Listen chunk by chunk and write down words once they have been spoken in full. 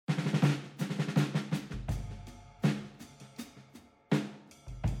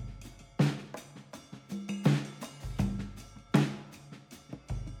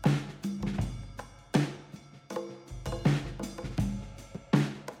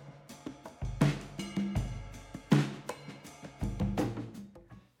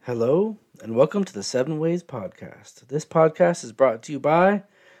Hello, and welcome to the 7 Ways Podcast. This podcast is brought to you by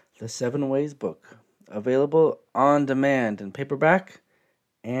the 7 Ways book, available on demand in paperback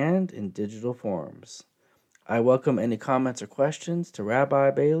and in digital forms. I welcome any comments or questions to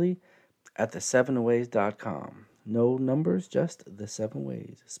Rabbi Bailey at the7ways.com. No numbers, just the 7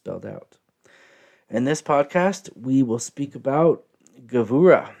 ways spelled out. In this podcast, we will speak about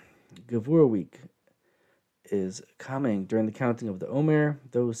Gevurah week is coming during the counting of the Omer,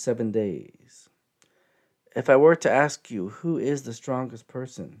 those 7 days. If I were to ask you, who is the strongest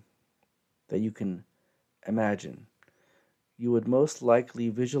person that you can imagine, you would most likely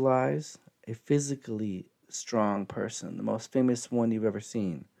visualize a physically strong person, the most famous one you've ever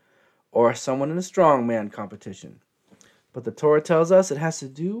seen, or someone in a strongman competition. But the Torah tells us it has to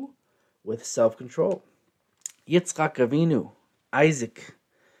do with self-control. Yitzchak Avinu, Isaac,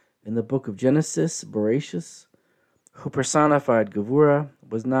 in the book of Genesis, Bereshit, who personified Gevurah,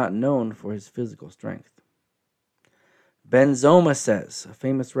 was not known for his physical strength. Ben Zoma says, a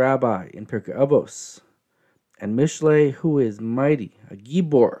famous rabbi in Pirkei Avos, and Mishlei, who is mighty, a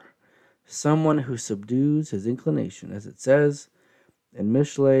gibor, someone who subdues his inclination, as it says in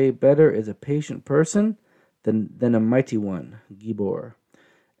Mishlei, better is a patient person than a mighty one, gibor,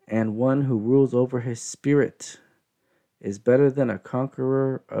 and one who rules over his spirit is better than a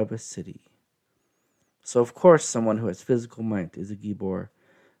conqueror of a city. So, of course, someone who has physical might is a gibor,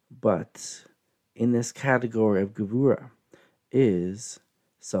 but in this category of Gevurah is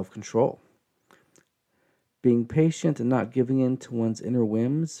self-control. Being patient and not giving in to one's inner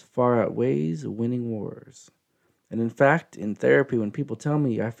whims far outweighs winning wars. And in fact, in therapy, when people tell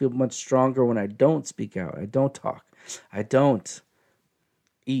me I feel much stronger when I don't speak out, I don't talk, I don't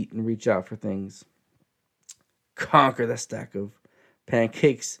eat and reach out for things, conquer the stack of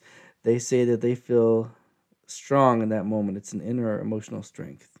pancakes, they say that they feel strong in that moment. It's an inner emotional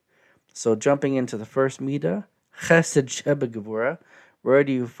strength. So jumping into the first midah, Chesed Sheba Gevurah, where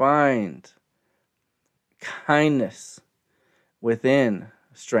do you find kindness within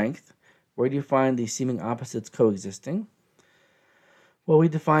strength? Where do you find these seeming opposites coexisting? Well, we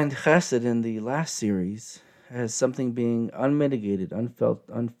defined Chesed in the last series as something being unmitigated,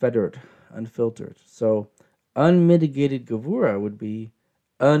 unfettered, unfiltered. So unmitigated Gevurah would be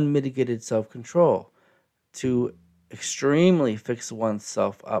unmitigated self-control, to extremely fix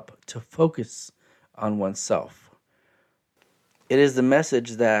oneself up, to focus on oneself. It is the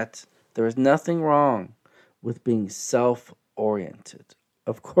message that there is nothing wrong with being self-oriented.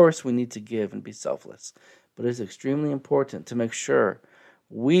 Of course, we need to give and be selfless, but it is extremely important to make sure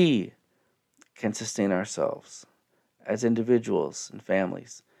we can sustain ourselves as individuals and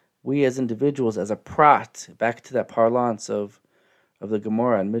families. We as individuals, as a prat, back to that parlance of the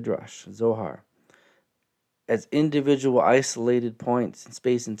Gemara and Midrash, Zohar, as individual isolated points in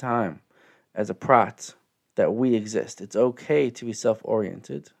space and time, as a prat, that we exist. It's okay to be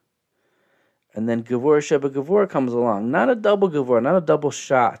self-oriented. And then Gevurah Sheba Gevurah comes along. Not a double Gevurah, not a double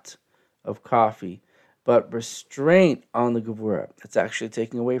shot of coffee, but restraint on the Gevurah. It's actually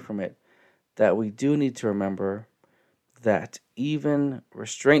taking away from it. That we do need to remember that even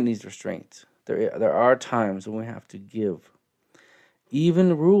restraint needs restraint. There are times when we have to give.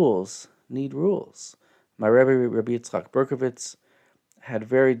 Even rules need rules. My Rabbi Yitzchak Berkovitz had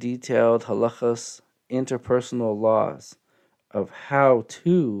very detailed halachas, interpersonal laws of how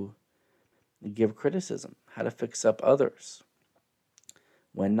to give criticism, how to fix up others,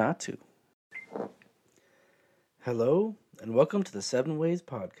 when not to. Hello, and welcome to the 7 Ways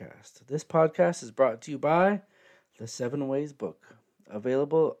Podcast. This podcast is brought to you by the 7 Ways book,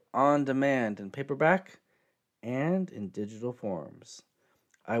 available on demand in paperback and in digital forms.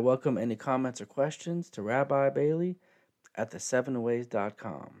 I welcome any comments or questions to Rabbi Bailey at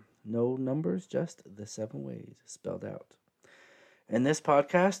the7ways.com. No numbers, just the 7 ways spelled out. In this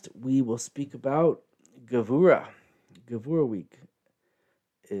podcast, we will speak about Gevurah week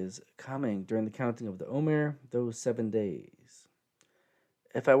is coming during the counting of the Omer, those 7 days.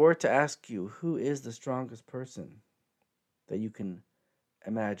 If I were to ask you, who is the strongest person that you can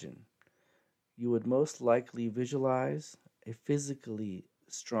imagine, you would most likely visualize a physically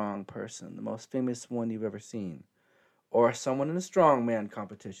strong person, the most famous one you've ever seen, or someone in a strongman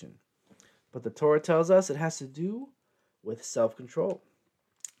competition. But the Torah tells us it has to do with self-control.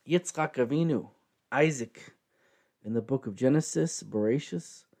 Yitzchak Avinu, Isaac, in the book of Genesis,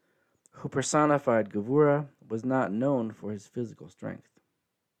 Bereshit, who personified Gevurah, was not known for his physical strength.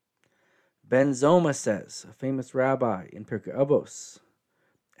 Ben Zoma says, a famous rabbi in Pirkei Avos,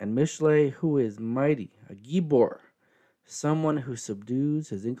 and Mishlei, who is mighty, a gibor, someone who subdues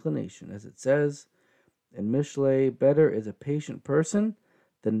his inclination, as it says in Mishlei, better is a patient person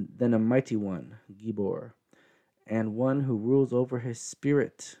than a mighty one, Gibor, and one who rules over his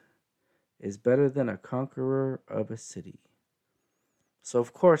spirit is better than a conqueror of a city. So,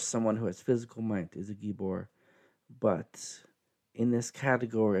 of course, someone who has physical might is a Gibor, but in this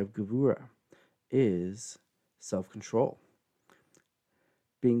category of Gevurah is self-control.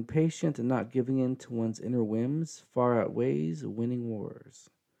 Being patient and not giving in to one's inner whims far outweighs winning wars.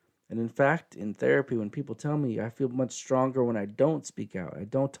 And in fact, in therapy, when people tell me I feel much stronger when I don't speak out, I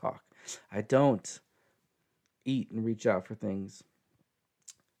don't talk, I don't eat and reach out for things,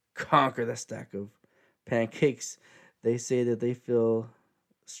 conquer that stack of pancakes, they say that they feel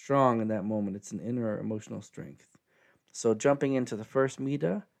strong in that moment. It's an inner emotional strength. So jumping into the first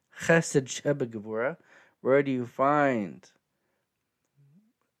midah, Chesed Sheba Gevurah, where do you find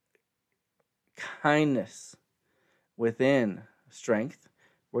kindness within strength?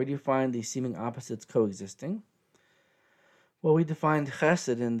 Where do you find these seeming opposites coexisting? Well, we defined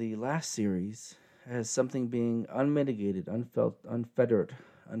Chesed in the last series as something being unmitigated, unfettered,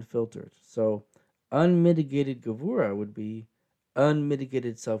 unfiltered. So unmitigated Gevurah would be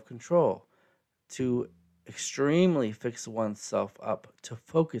unmitigated self-control, to extremely fix oneself up, to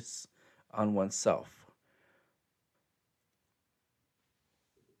focus on oneself.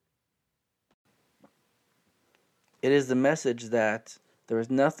 It is the message that there is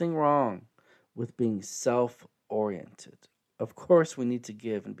nothing wrong with being self-oriented. Of course, we need to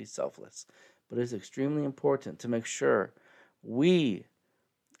give and be selfless, but it is extremely important to make sure we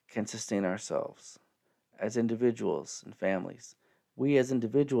can sustain ourselves as individuals and families. We as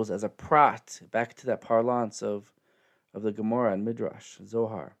individuals, as a prat, back to that parlance of the Gemara and Midrash,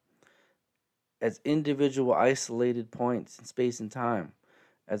 Zohar, as individual isolated points in space and time,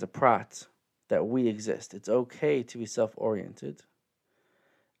 as a prat, that we exist. It's okay to be self-oriented.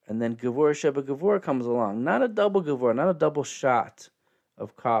 And then Gevurah Sheba Gevurah comes along. Not a double Gevurah, not a double shot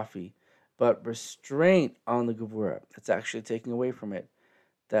of coffee, but restraint on the Gevurah. It's actually taking away from it.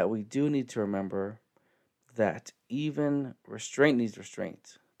 That we do need to remember that even restraint needs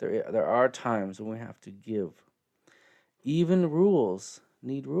restraint. There are times when we have to give. Even rules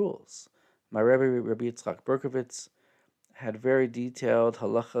need rules. My Rabbi Yitzchak Berkovitz had very detailed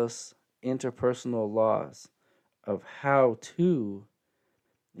halachas, interpersonal laws of how to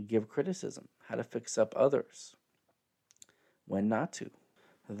give criticism, how to fix up others, when not to,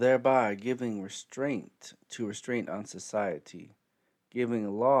 thereby giving restraint on society,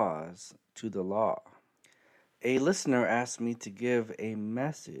 giving laws to the law. A listener asked me to give a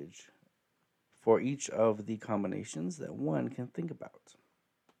message for each of the combinations that one can think about.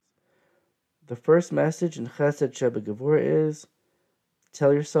 The first message in Chesed Sheba Gevurah is,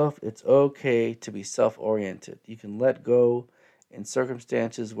 tell yourself it's okay to be self-oriented. You can let go in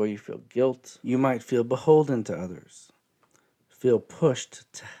circumstances where you feel guilt. You might feel beholden to others, feel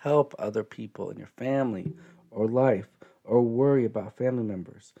pushed to help other people in your family or life, or worry about family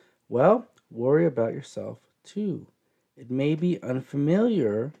members. Well, worry about yourself too. It may be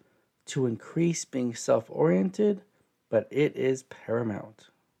unfamiliar to increase being self-oriented, but it is paramount.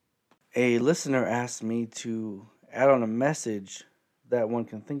 A listener asked me to add on a message that one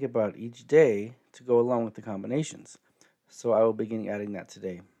can think about each day to go along with the combinations. So I will begin adding that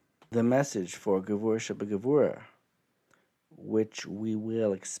today. The message for Gevurah Sheba Gevurah, which we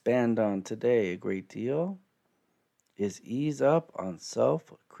will expand on today a great deal, is ease up on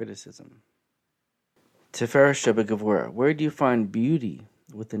self-criticism. Sefiras Sheba Gevurah, where do you find beauty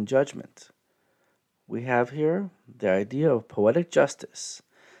within judgment? We have here the idea of poetic justice,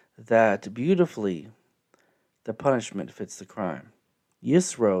 that beautifully the punishment fits the crime.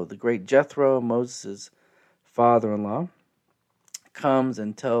 Yisro, the great Jethro, Moses' father-in-law, comes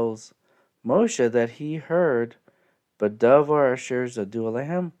and tells Moshe that he heard B'davar asher zadu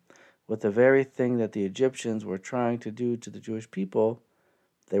alehem, with the very thing that the Egyptians were trying to do to the Jewish people,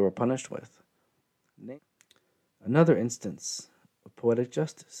 they were punished with. Another instance of poetic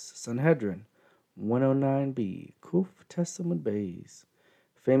justice, Sanhedrin 109b, Kuf Tessamud Beis.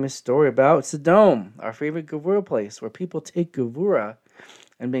 Famous story about Sodom, our favorite Gevurah place, where people take Gevurah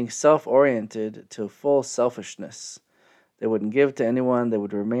and being self-oriented to full selfishness. They wouldn't give to anyone, they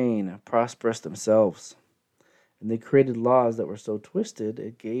would remain prosperous themselves. And they created laws that were so twisted,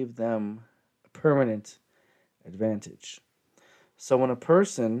 it gave them a permanent advantage. So when a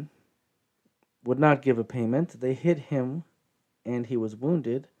person would not give a payment, they hit him and he was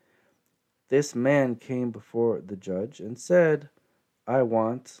wounded. This man came before the judge and said, I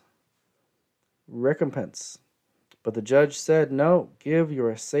want recompense. But the judge said, no, give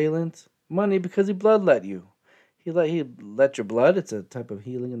your assailant money because he bloodlet you. He let your blood. It's a type of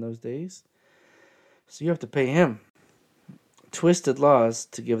healing in those days. So you have to pay him. twisted laws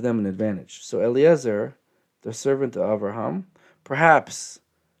to give them an advantage. So Eliezer, the servant of Avraham, perhaps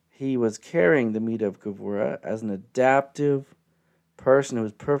he was carrying the meat of Gevurah as an adaptive person who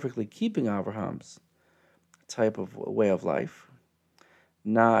was perfectly keeping Avraham's type of way of life,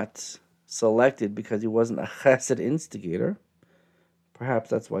 not selected because he wasn't a chesed instigator. Perhaps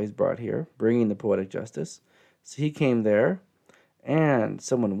that's why he's brought here, bringing the poetic justice. So he came there, and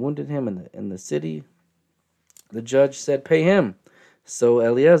someone wounded him in the city. The judge said, pay him. So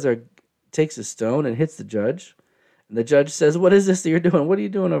Eliezer takes a stone and hits the judge. And the judge says, what is this that you're doing? What are you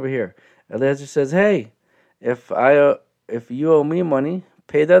doing over here? Eliezer says, hey, if you owe me money,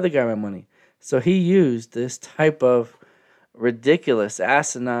 pay the other guy my money. So he used this type of ridiculous,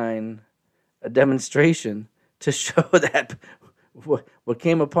 asinine demonstration to show that what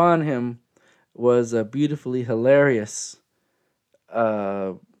came upon him was a beautifully hilarious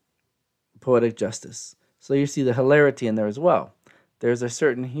poetic justice. So you see the hilarity in there as well. There's a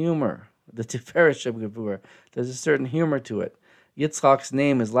certain humor. The Sefiras Gevurah, there's a certain humor to it. Yitzchak's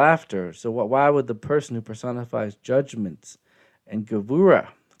name is laughter. So why would the person who personifies judgment and Gevurah,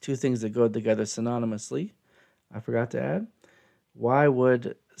 two things that go together synonymously, I forgot to add, why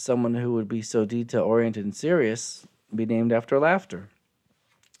would someone who would be so detail-oriented and serious be named after laughter?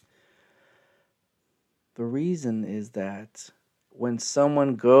 The reason is that when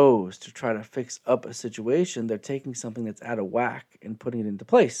someone goes to try to fix up a situation, they're taking something that's out of whack and putting it into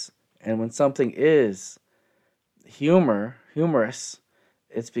place. And when something is humorous,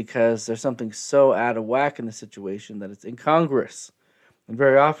 it's because there's something so out of whack in the situation that it's incongruous. And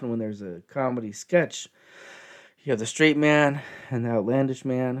very often when there's a comedy sketch, you have the straight man and the outlandish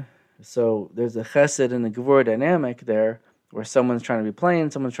man. So there's a chesed and a gevurah dynamic there where someone's trying to be plain,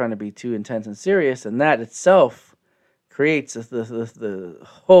 someone's trying to be too intense and serious, and that itself creates the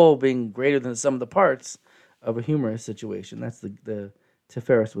whole being greater than the sum of the parts of a humorous situation. That's the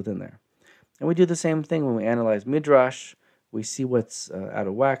Sefiros within there. And we do the same thing when we analyze Midrash. We see what's out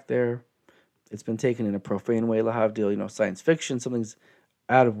of whack there. It's been taken in a profane way, lahavdil, science fiction. Something's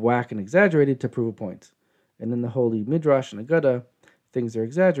out of whack and exaggerated to prove a point. And in the Holy Midrash and Agada, things are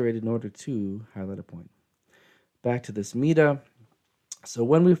exaggerated in order to highlight a point. Back to this Midah. So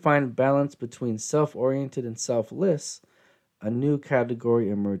when we find balance between self-oriented and selfless, a new category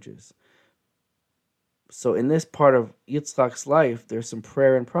emerges. So in this part of Yitzchak's life, there's some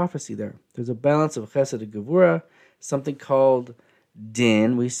prayer and prophecy there. There's a balance of chesed and gevurah, something called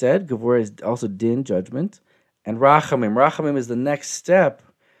din, we said. Gevurah is also din, judgment. And rachamim. Rachamim is the next step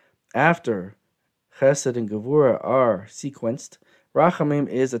after chesed and gevurah are sequenced. Rachamim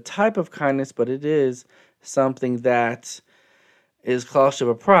is a type of kindness, but it is something that is klal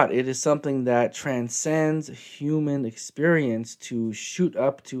shebaprat. It is something that transcends human experience to shoot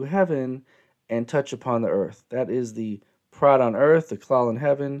up to heaven and touch upon the earth. That is the prat on earth, the klal in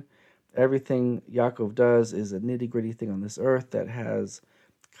heaven. Everything Yaakov does is a nitty-gritty thing on this earth that has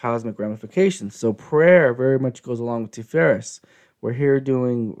cosmic ramifications. So prayer very much goes along with Tiferes. We're here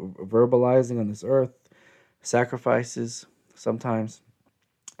doing verbalizing on this earth, sacrifices sometimes.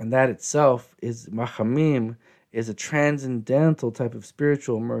 And that itself is machamim, is a transcendental type of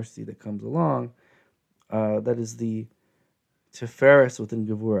spiritual mercy that comes along. That is the Sefiros within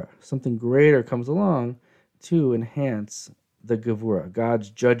Gevurah. Something greater comes along to enhance the Gevurah. God's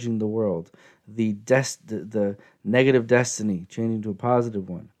judging the world. The negative destiny changing to a positive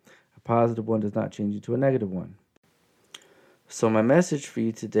one. A positive one does not change into a negative one. So my message for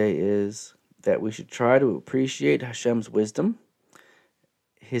you today is that we should try to appreciate Hashem's wisdom,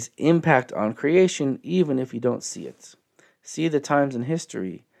 His impact on creation, even if you don't see it. See the times in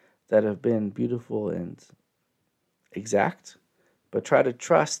history that have been beautiful and exact, but try to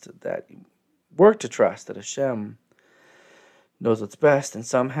work to trust that Hashem knows what's best, and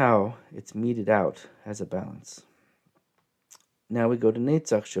somehow it's meted out as a balance. Now we go to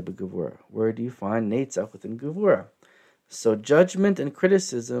Netzach Shebegevurah. Where do you find Netzach within Gevurah? So judgment and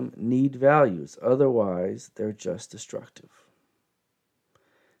criticism need values, otherwise they're just destructive.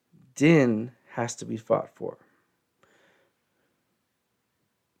 Din has to be fought for.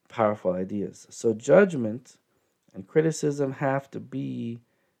 Powerful ideas. So judgment and criticism have to be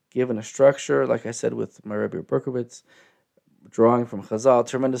given a structure, like I said with my Rebbe Berkovitz, drawing from Chazal,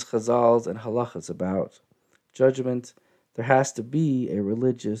 tremendous Chazals and halachas about judgment. There has to be a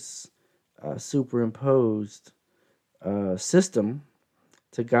religious superimposed system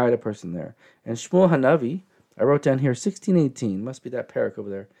to guide a person there. And Shmuel Hanavi, I wrote down here 1618, must be that parak over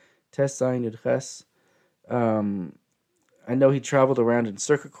there, Tes Zayin Yud Ches. I know he traveled around in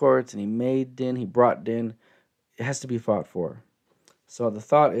circuit courts and he made din, he brought din. It has to be fought for. So the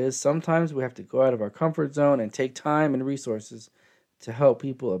thought is sometimes we have to go out of our comfort zone and take time and resources to help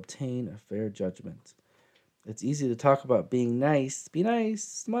people obtain a fair judgment. It's easy to talk about being nice, be nice,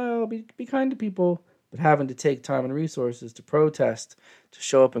 smile, be kind to people, but having to take time and resources to protest, to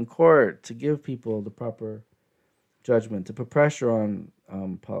show up in court, to give people the proper judgment, to put pressure on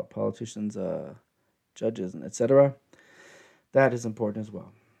politicians, judges, and etc. That is important as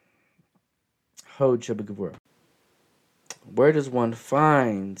well. Hod Shebegevurah. Where does one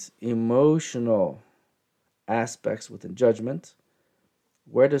find emotional aspects within judgment?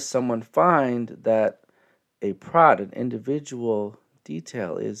 Where does someone find that a prod, an individual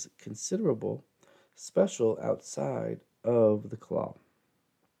detail, is considerable, special outside of the klal?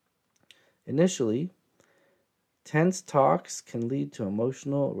 Initially, tense talks can lead to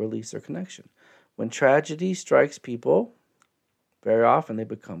emotional release or connection. When tragedy strikes people, very often they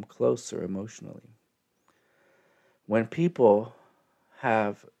become closer emotionally. When people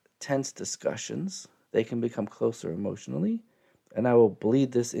have tense discussions, they can become closer emotionally. And I will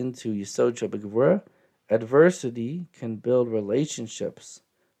bleed this into Yisod Shebegevurah. Adversity can build relationships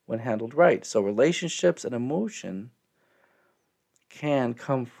when handled right. So relationships and emotion can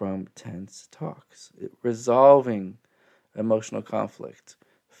come from tense talks. Resolving emotional conflict,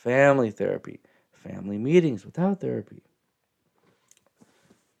 family therapy, family meetings without therapy.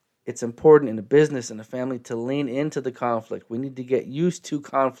 It's important in a business and a family to lean into the conflict. We need to get used to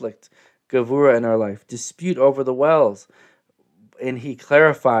conflict, Gevurah in our life, dispute over the wells. And he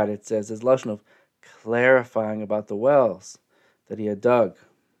clarified, it says, his lashon of clarifying about the wells that he had dug.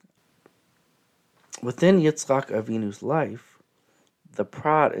 Within Yitzchak Avinu's life, the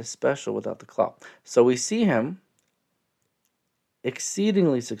prod is special without the klal. So we see him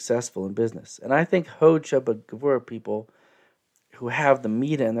exceedingly successful in business. And I think Hod Shebegevurah people who have the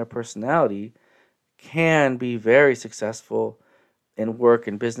media in their personality can be very successful in work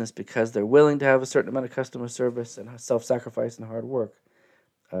and business because they're willing to have a certain amount of customer service and self-sacrifice and hard work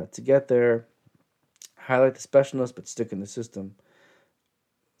to get there, highlight the specialness, but stick in the system.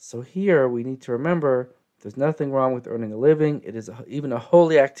 So here we need to remember there's nothing wrong with earning a living. It is even a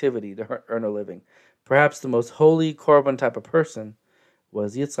holy activity to earn a living. Perhaps the most holy korban type of person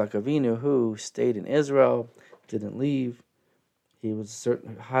was Yitzchak Avinu, who stayed in Israel, didn't leave. He was a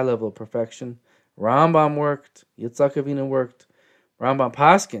certain high level of perfection. Rambam worked. Yitzchak Avinu worked. Rambam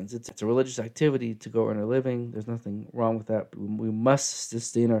paskins. It's a religious activity to go earn a living. There's nothing wrong with that. We must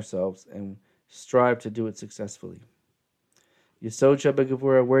sustain ourselves and strive to do it successfully. Yisod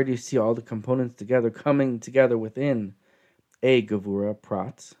Shebegevurah, where do you see all the components together, coming together within a Gevurah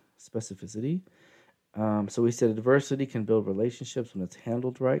prat, specificity? So we said adversity can build relationships when it's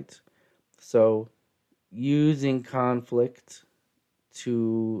handled right. So using conflict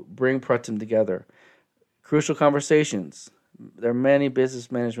to bring pratim together. Crucial conversations. There are many business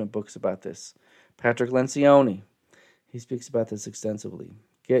management books about this. Patrick Lencioni, he speaks about this extensively.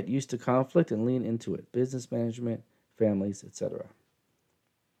 Get used to conflict and lean into it. Business management, families, etc.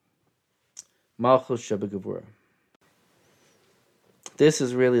 Malchus Shebegevurah. This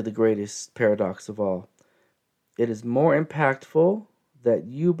is really the greatest paradox of all. It is more impactful that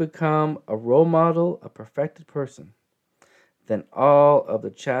you become a role model, a perfected person, than all of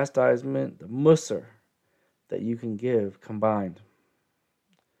the chastisement, the musar that you can give combined.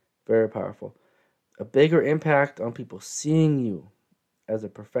 Very powerful. A bigger impact on people seeing you as a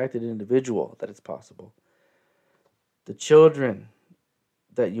perfected individual that it's possible. The children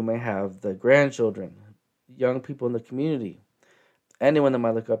that you may have, the grandchildren, young people in the community, anyone that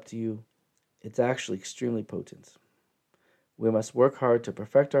might look up to you, it's actually extremely potent. We must work hard to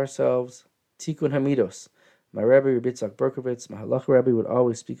perfect ourselves. Tikkun Hamidos. My Rebbe, Yitzchak Berkovitz, my Halacha Rebbe, would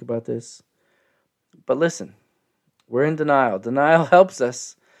always speak about this. But listen, we're in denial. Denial helps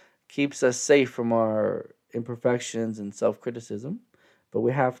us, keeps us safe from our imperfections and self-criticism. But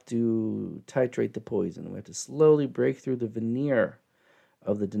we have to titrate the poison. We have to slowly break through the veneer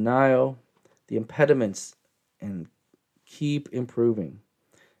of the denial, the impediments, and keep improving.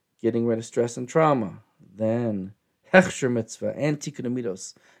 Getting rid of stress and trauma. Then Hechsher mitzvah and Tikkun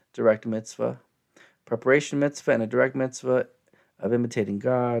Hamidos, direct mitzvah. Preparation mitzvah and a direct mitzvah of imitating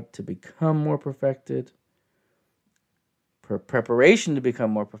God to become more perfected. Preparation to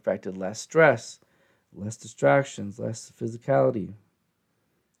become more perfected, less stress, less distractions, less physicality.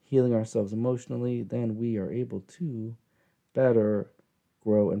 Healing ourselves emotionally, then we are able to better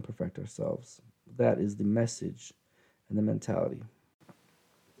grow and perfect ourselves. That is the message and the mentality.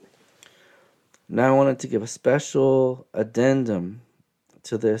 Now I wanted to give a special addendum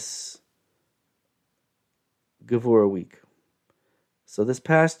to this Gevurah week. So this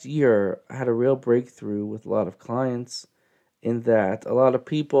past year, I had a real breakthrough with a lot of clients in that a lot of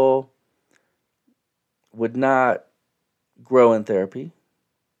people would not grow in therapy,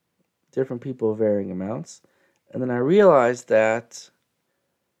 different people of varying amounts. And then I realized that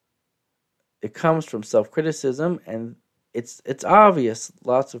it comes from self-criticism, and it's obvious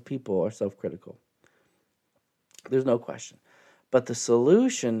lots of people are self-critical. There's no question. But the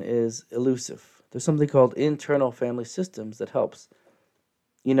solution is elusive. There's something called internal family systems that helps.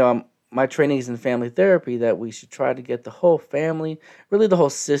 My training is in family therapy, that we should try to get the whole family, really the whole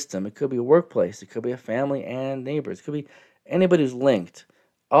system. It could be a workplace, it could be a family and neighbors, it could be anybody who's linked.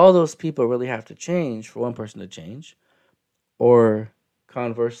 All those people really have to change for one person to change. Or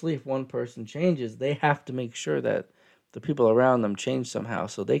conversely, if one person changes, they have to make sure that the people around them change somehow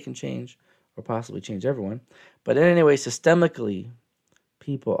so they can change, or possibly change everyone. But anyway, systemically,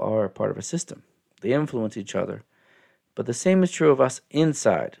 people are part of a system. They influence each other. But the same is true of us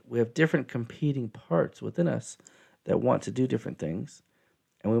inside. We have different competing parts within us that want to do different things,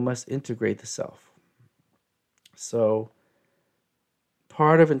 and we must integrate the self. So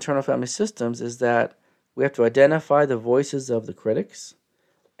part of internal family systems is that we have to identify the voices of the critics,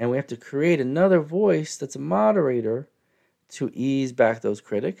 and we have to create another voice that's a moderator to ease back those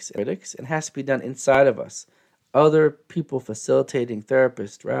critics. It has to be done inside of us. Other people facilitating,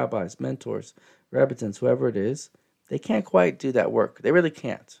 therapists, rabbis, mentors, rabbitans, whoever it is, they can't quite do that work. They really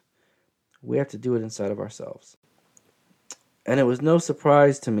can't. We have to do it inside of ourselves. And it was no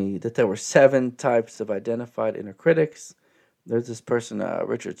surprise to me that there were 7 types of identified inner critics. There's this person,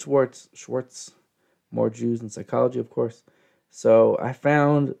 Richard Schwartz, More Jews in Psychology, of course. So I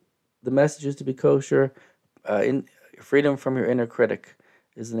found The Messages to Be Kosher, in Freedom from Your Inner Critic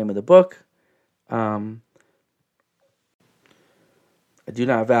is the name of the book. I do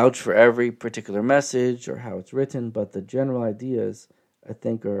not vouch for every particular message or how it's written, but the general ideas, I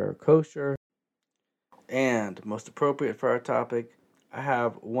think, are kosher and most appropriate for our topic. I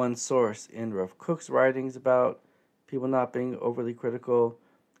have one source in Rav Kook's writings about people not being overly critical.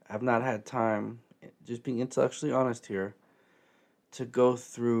 I've not had time, just being intellectually honest here, to go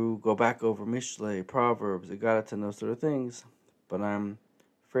back over Mishlei, Proverbs, Agadat, and those sort of things, but I'm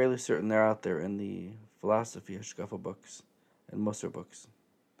fairly certain they're out there in the philosophy Hashkafa books and Musar books.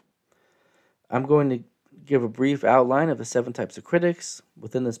 I'm going to give a brief outline of the 7 types of critics.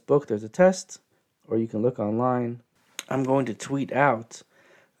 Within this book, there's a test, or you can look online. I'm going to tweet out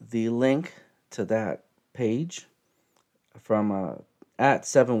the link to that page from at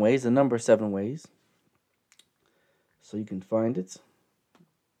 7 Ways, the number 7 Ways, so you can find it.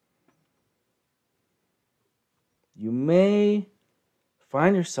 You may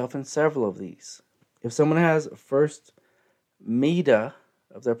find yourself in several of these. If someone has a first midah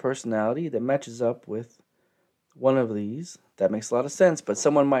of their personality that matches up with one of these, that makes a lot of sense, but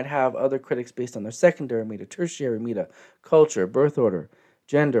someone might have other critics based on their secondary midah, tertiary midah, culture, birth order,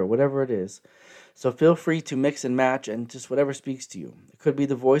 gender, whatever it is. So feel free to mix and match and just whatever speaks to you. It could be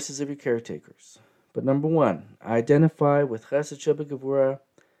the voices of your caretakers. But number 1, identify with Chesed Sheba Gevurah,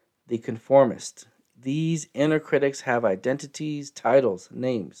 the conformist. These inner critics have identities, titles,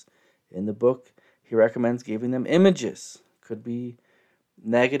 names. In the book, he recommends giving them images. Could be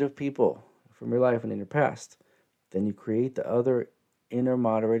negative people from your life and in your past. Then you create the other inner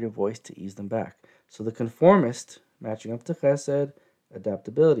moderator voice to ease them back. So the conformist, matching up to Chesed,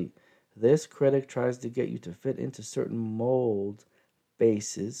 adaptability. This critic tries to get you to fit into certain mold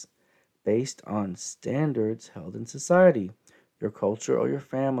bases based on standards held in society, your culture, or your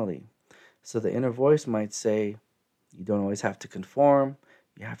family. So the inner voice might say, you don't always have to conform,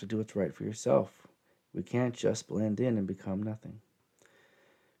 you have to do what's right for yourself. We can't just blend in and become nothing.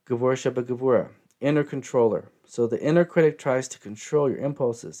 Gevurah Sheba Gevurah, inner controller. So the inner critic tries to control your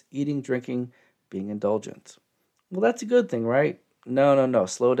impulses, eating, drinking, being indulgent. Well, that's a good thing, right? No,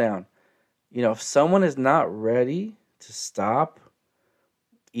 slow down. If someone is not ready to stop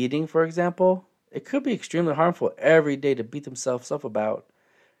eating, for example, it could be extremely harmful every day to beat themselves up about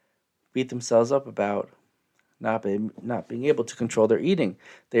not being able to control their eating.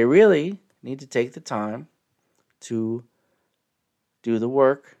 They really need to take the time to do the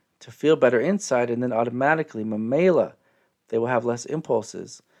work to feel better inside, and then automatically, mamela, they will have less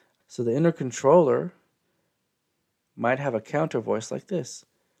impulses. So the inner controller might have a counter voice like this.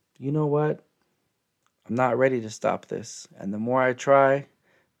 You know what? I'm not ready to stop this. And the more I try,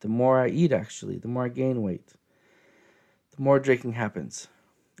 the more I eat, actually, the more I gain weight, the more drinking happens.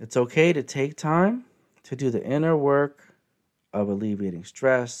 It's okay to take time to do the inner work of alleviating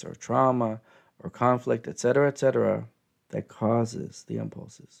stress or trauma or conflict, etc., that causes the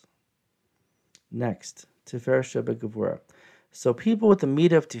impulses. Next, Sefiras Sheba Gevurah. So people with the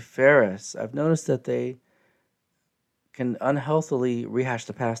midah of Tiferes, I've noticed that they can unhealthily rehash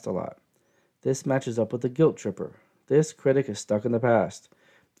the past a lot. This matches up with the guilt tripper. This critic is stuck in the past.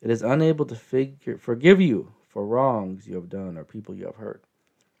 It is unable to forgive you for wrongs you have done or people you have hurt.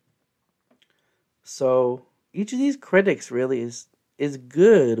 So each of these critics really is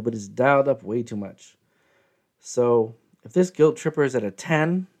good, but is dialed up way too much. So if this guilt tripper is at a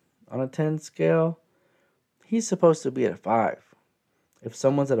 10 on a 10 scale, he's supposed to be at a 5. If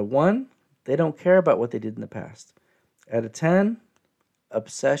someone's at a 1, they don't care about what they did in the past. At a 10,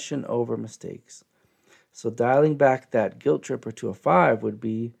 obsession over mistakes. So dialing back that guilt tripper to a 5 would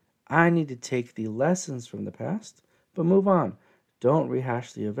be, I need to take the lessons from the past, but move on. Don't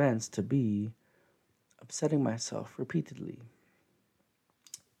rehash the events to be upsetting myself repeatedly.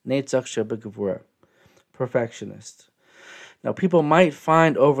 Yitzchak Gevurah, perfectionist. Now, people might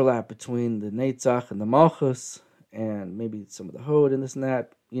find overlap between the Yitzchak and the Malchus, and maybe some of the Hod and this and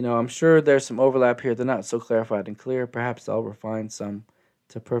that. I'm sure there's some overlap here. They're not so clarified and clear. Perhaps I'll refine some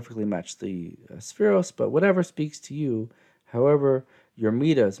to perfectly match the Sefiros, but whatever speaks to you, however your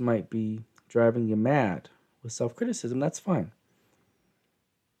midas might be driving you mad with self-criticism, that's fine.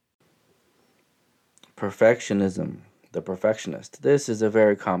 Perfectionism, the perfectionist. This is a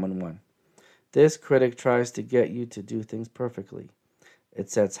very common one. This critic tries to get you to do things perfectly. It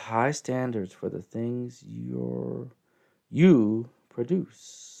sets high standards for the things you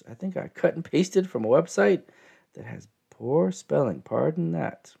produce. I think I cut and pasted from a website that has poor spelling, pardon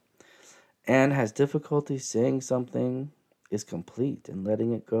that, and has difficulty saying something is complete and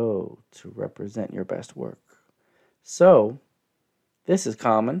letting it go to represent your best work. So, this is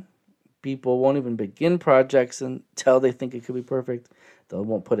common. People won't even begin projects until they think it could be perfect. They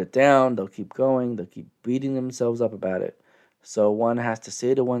won't put it down. They'll keep going. They'll keep beating themselves up about it. So one has to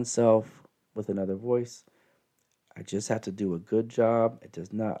say to oneself with another voice, I just have to do a good job. It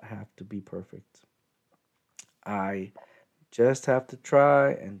does not have to be perfect. I just have to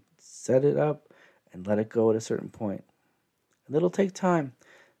try and set it up and let it go at a certain point. And it'll take time,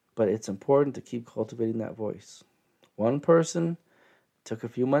 but it's important to keep cultivating that voice. One person took a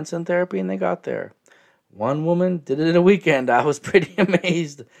few months in therapy and they got there. One woman did it in a weekend. I was pretty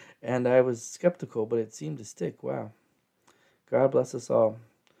amazed and I was skeptical, but it seemed to stick. Wow. God bless us all.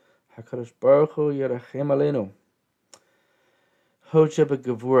 HaKadosh Baruch Hu Yerachem Aleinu.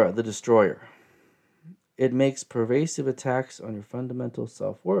 Gevurah, the destroyer. It makes pervasive attacks on your fundamental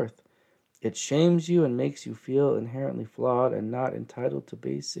self-worth. It shames you and makes you feel inherently flawed and not entitled to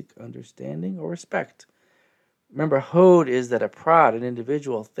basic understanding or respect. Remember, Hod is that a prod, an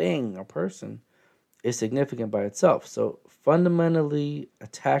individual thing, a person, is significant by itself. So fundamentally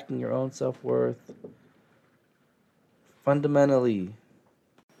attacking your own self-worth, fundamentally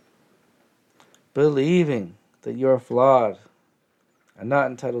believing that you're flawed and not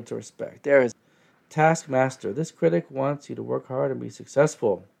entitled to respect. There is taskmaster. This critic wants you to work hard and be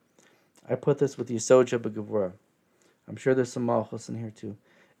successful. I put this with Yisod Gevurah. I'm sure there's some Malchus in here too.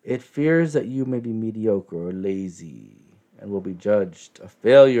 It fears that you may be mediocre or lazy and will be judged a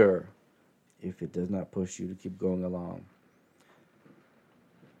failure if it does not push you to keep going along.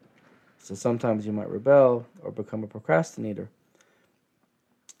 So sometimes you might rebel or become a procrastinator.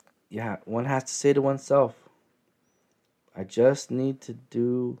 Yeah, one has to say to oneself, I just need to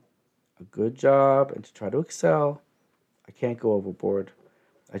do a good job and to try to excel. I can't go overboard.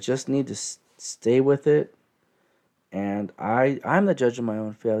 I just need to stay with it. And I'm the judge of my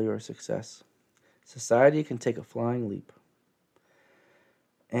own failure or success. Society can take a flying leap.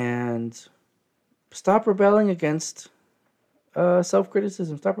 And stop rebelling against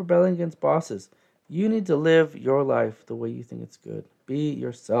self-criticism. Stop rebelling against bosses. You need to live your life the way you think it's good. Be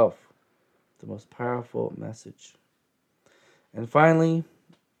yourself. The most powerful message. And finally,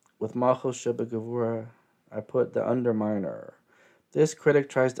 with Malchus Gevurah, I put the underminer. This critic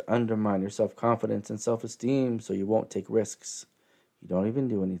tries to undermine your self-confidence and self-esteem so you won't take risks. You don't even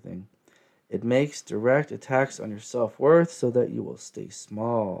do anything. It makes direct attacks on your self-worth so that you will stay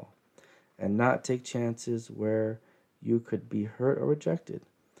small and not take chances where you could be hurt or rejected.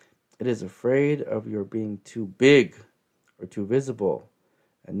 It is afraid of your being too big or too visible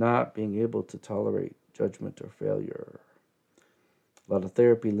and not being able to tolerate judgment or failure. A lot of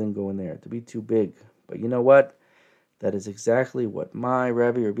therapy lingo in there, to be too big. But you know what? That is exactly what my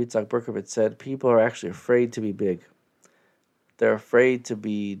Rabbi or Yitzchak Berkovitz said. People are actually afraid to be big. They're afraid to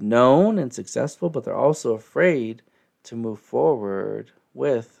be known and successful, but they're also afraid to move forward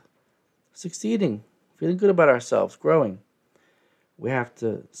with succeeding, feeling good about ourselves, growing. We have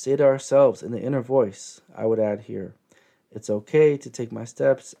to say to ourselves in the inner voice, I would add here, it's okay to take my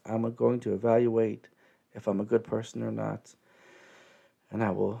steps. I'm going to evaluate if I'm a good person or not. And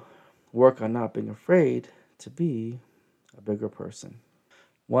I will work on not being afraid to be a bigger person.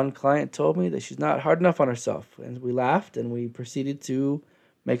 One client told me that she's not hard enough on herself, and we laughed and we proceeded to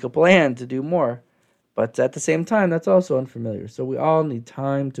make a plan to do more. But at the same time, that's also unfamiliar. So we all need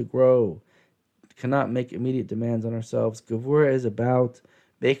time to grow. Cannot make immediate demands on ourselves. Gevurah is about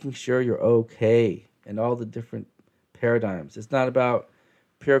making sure you're okay in all the different paradigms. It's not about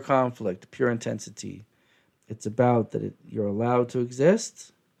pure conflict, pure intensity. It's about that you're allowed to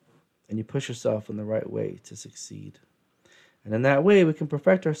exist and you push yourself in the right way to succeed. And in that way, we can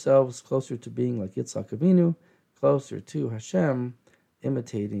perfect ourselves closer to being like Yitzchak Avinu, closer to Hashem,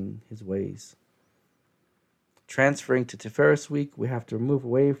 imitating his ways. Transferring to Tiferes week, we have to move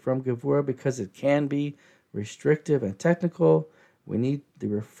away from Gevurah because it can be restrictive and technical. We need the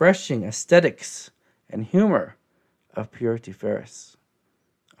refreshing aesthetics and humor of pure Tiferes.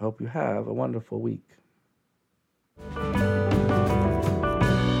 I hope you have a wonderful week.